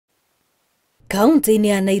Kaunti-inĩ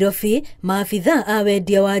ya Nairobi, maabitha a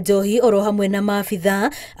wendia wa njohi oro hamwe na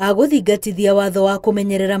maabitha a gũthingatithia watho wa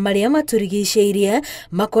kũmenyerera marĩa matũrigicĩirie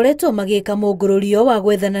makoretwo magĩka mũngũrũrio wa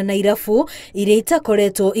gwethana na irabu iria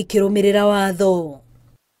itakoretwo ikĩrũmĩrĩra watho.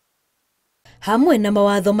 Hamwe na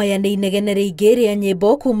mawatho maya nĩ inegene rĩingĩ rĩa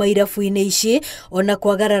nyĩmbo kuma irabu-inĩ ici ona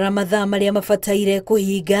kwagarara mathaa marĩa mabataire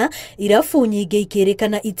kũhinga, irabu nyingĩ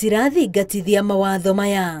ikĩrĩkana itirathingatithia mawatho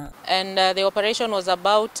maya. And the operation was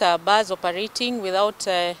about bars operating without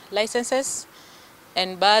licenses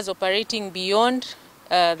and bars operating beyond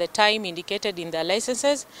the time indicated in their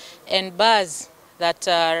licenses and bars that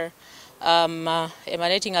are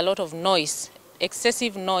emanating a lot of noise,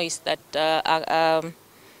 excessive noise that are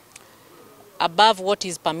above what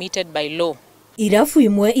is permitted by law. Irabu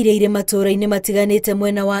imwe iria irĩ matũra-inĩ matiganĩte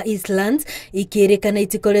mwena wa Eastlands ikĩrĩkana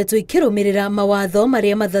itikoretwo ikĩrũmĩrĩra mawatho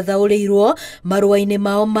marĩa mathathaũrĩirwo marũa-inĩ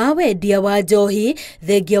mao ma wendia wa njohi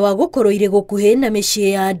thengia wa gũkorwo irĩ gũkuhĩ na mĩciĩ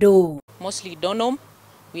ya andũ. Mostly Donholm,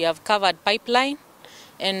 we have covered Pipeline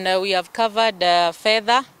and we have covered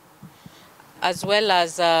Fedha as well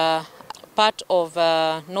as part of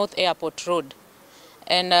North Airport Road.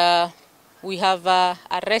 And we have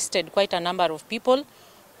arrested quite a number of people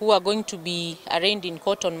who are going to be arraigned in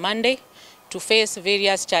court on Monday to face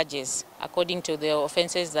various charges according to the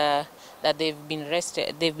offences that they've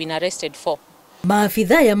been arrested for.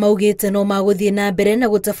 Maabitha ya maugĩte no magũthiĩ na mbere na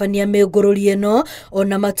gũtabania mĩũngũrũrio ĩno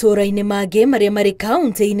ona matũra-inĩ mangĩ marĩa marĩ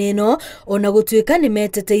kaunti-inĩ ĩno ona gũtuĩka nĩ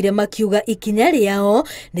meteteire makiuga ikinya rĩao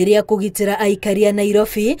nĩ rĩa kũgitĩra aikari a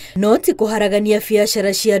Nairobi no ti kũharagania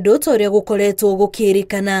biacara cia andũ ta ũrĩa gũkoretwo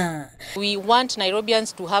gũkĩrĩkana. We want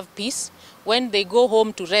Nairobians to have peace. When they go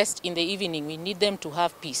home to rest in the evening, we need them to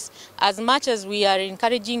have peace. As much as we are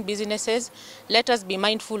encouraging businesses, let us be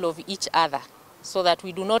mindful of each other so that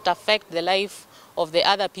we do not affect the life of the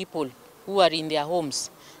other people who are in their homes.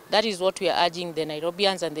 That is what we are urging the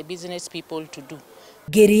Nairobians and the business people to do.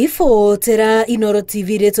 Ngĩribotera Inooro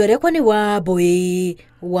TV rĩtwa rĩakwa nĩ Wambũi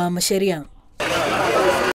wa Macharia.